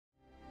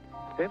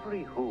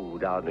Every Who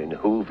down in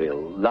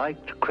Whoville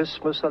liked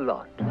Christmas a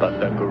lot, but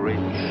the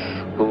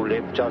Grinch, who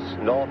lived just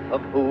north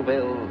of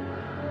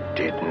Whoville,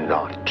 did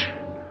not.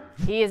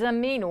 He's a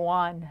mean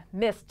one,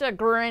 Mr.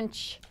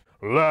 Grinch.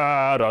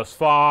 Let us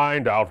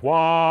find out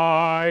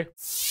why.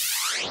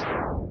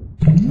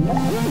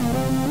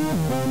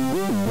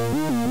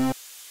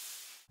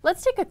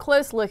 Let's take a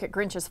close look at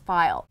Grinch's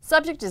file.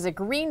 Subject is a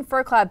green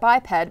fur-clad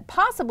biped,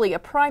 possibly a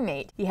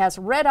primate. He has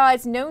red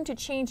eyes known to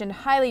change in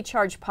highly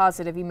charged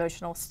positive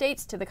emotional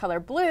states to the color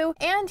blue,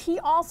 and he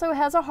also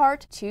has a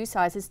heart 2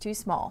 sizes too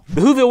small.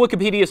 The Whoville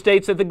Wikipedia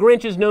states that the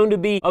Grinch is known to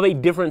be of a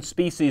different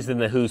species than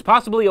the Who's,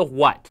 possibly a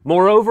what.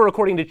 Moreover,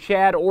 according to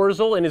Chad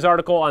Orzel in his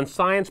article on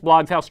Science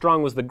Blog's How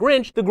Strong Was the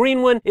Grinch, the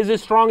green one is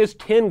as strong as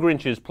 10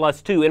 Grinches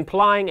plus 2,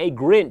 implying a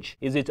Grinch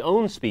is its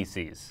own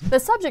species. The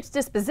subject's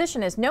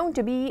disposition is known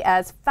to be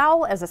as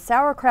foul as a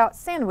sauerkraut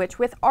sandwich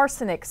with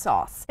arsenic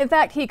sauce. In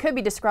fact, he could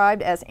be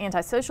described as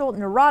antisocial,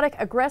 neurotic,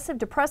 aggressive,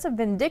 depressive,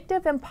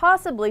 vindictive, and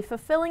possibly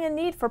fulfilling a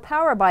need for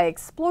power by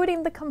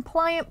exploiting the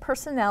compliant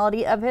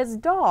personality of his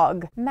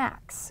dog,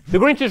 Max. The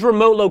Grinch's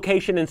remote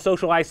location and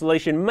social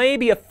isolation may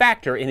be a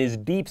factor in his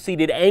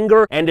deep-seated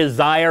anger and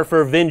desire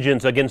for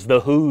vengeance against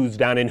the Who's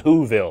down in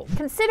Whoville.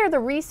 Consider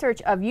the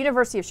research of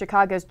University of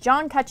Chicago's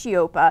John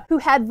Cacioppa, who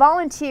had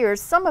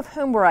volunteers, some of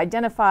whom were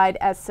identified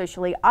as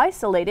socially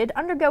isolated,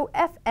 undergo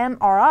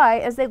fMRI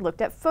as they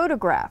looked at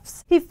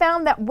photographs. He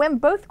found that when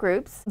both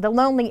groups, the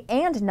lonely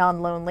and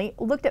non-lonely,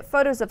 looked at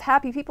photos of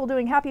happy people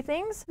doing happy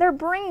things, their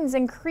brains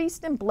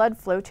increased in blood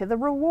flow to the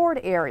reward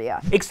area.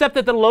 Except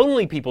that the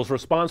lonely people's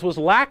response was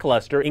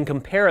lackluster in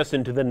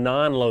comparison to the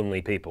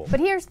non-lonely people. But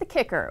here's the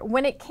kicker.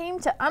 When it came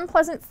to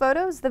unpleasant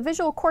photos, the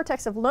visual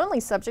cortex of lonely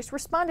subjects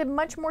responded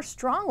much more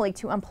strongly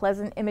to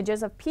unpleasant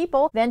images of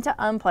people than to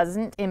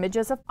unpleasant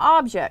images of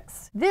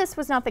objects. This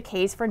was not the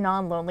case for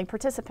non-lonely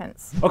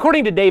participants.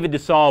 According to David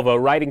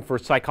DeSalvo, writing for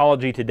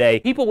Psychology Today,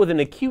 people with an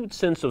acute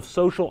sense of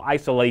social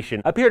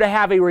isolation appear to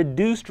have a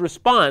reduced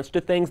response to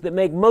things that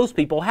make most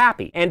people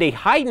happy, and a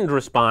heightened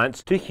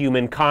response to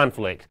human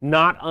conflict,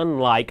 not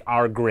unlike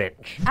our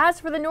Grinch. As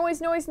for the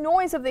noise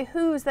of the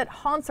Who's that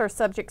haunts our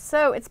subject,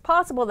 so it's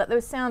possible that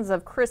those sounds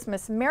of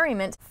Christmas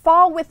merriment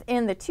fall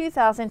within the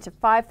 2,000 to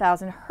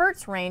 5,000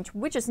 hertz range,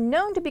 which is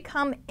known to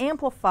become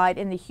amplified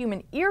in the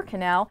human ear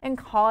canal and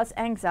cause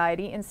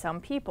anxiety in some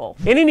people.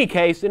 In any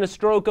case, in a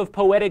stroke of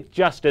poetic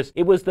justice,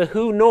 it was the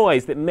Who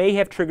noise that may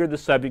have triggered the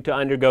subject to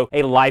undergo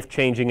a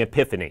life-changing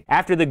epiphany.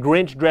 After the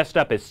Grinch dressed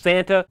up as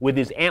Santa with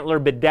his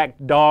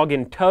antler-bedecked dog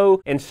in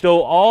tow and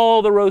stole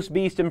all the roast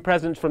beast and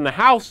presents from the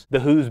house, the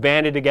Who's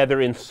banded together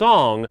in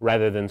song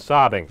rather than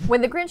sobbing.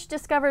 When the Grinch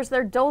discovers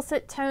their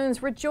dulcet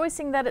tones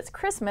rejoicing that it's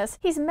Christmas,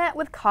 he's met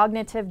with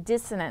cognitive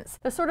dissonance,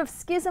 the sort of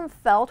schism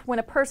felt when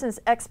a person's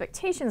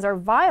expectations are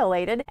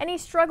violated and he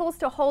struggles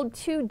to hold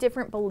 2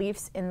 different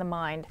beliefs in the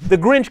mind. The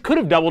Grinch could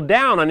have doubled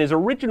down on his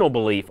original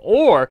belief,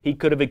 or he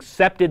could have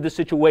accepted the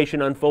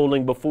situation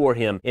unfolding before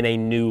him in a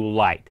new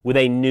light, with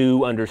a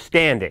new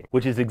understanding,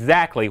 which is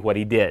exactly what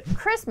he did.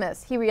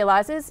 Christmas, he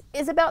realizes,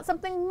 is about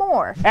something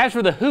more. As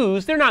for the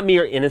Who's, they're not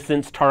mere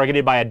innocents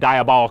targeted by a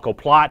diabolical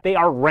plot, they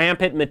are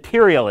rampant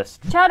materialists.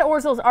 Chad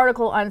Orzel's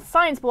article on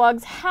Science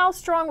Blog's How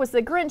Strong Was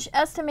the Grinch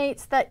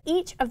estimates that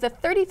each of the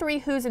 33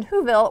 Who's in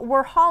Whoville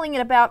were hauling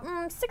in about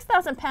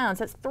 6,000 pounds,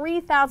 that's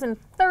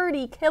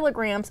 3,030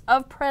 kilograms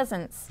of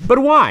presents. But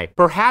why?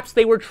 Perhaps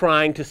they were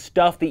trying to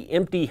stuff the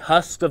empty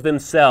husks of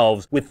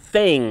themselves with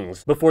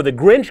things before the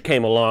Grinch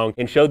came along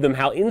and showed them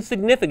how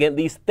insignificant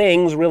these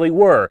things really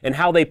were and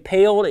how they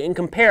paled in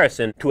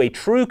comparison to a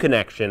true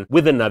connection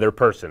with another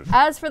person.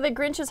 As for the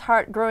Grinch's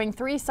heart growing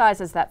 3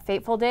 sizes that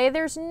fateful day,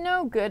 there's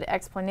no good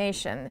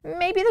explanation.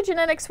 Maybe the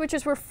genetic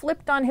switches were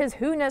flipped on his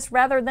who-ness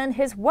rather than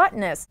his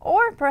what-ness,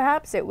 or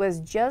perhaps it was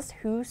just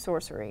Who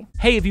sorcery.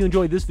 Hey, if you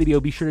enjoyed this video,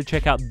 be sure to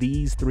check out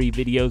these 3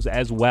 videos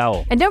as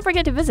well. And don't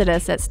forget to visit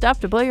us at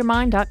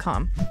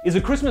StuffToBlowYourMind.com. Is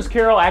A Christmas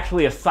Carol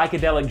actually a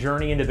psychedelic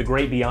journey into the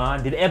great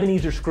beyond? Did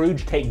Ebenezer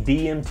Scrooge take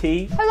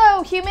DMT?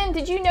 Hello, human!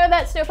 Did you know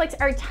that snowflakes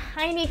are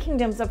tiny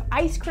kingdoms of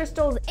ice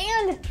crystals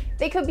and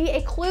they could be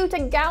a clue to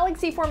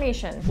galaxy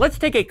formation? Let's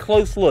take a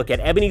close look at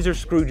Ebenezer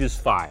Scrooge's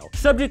file.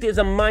 Subject is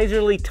a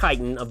miserly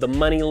titan of the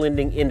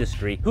money-lending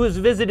industry who is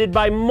visited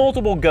by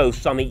multiple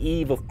ghosts on the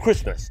eve of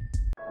Christmas.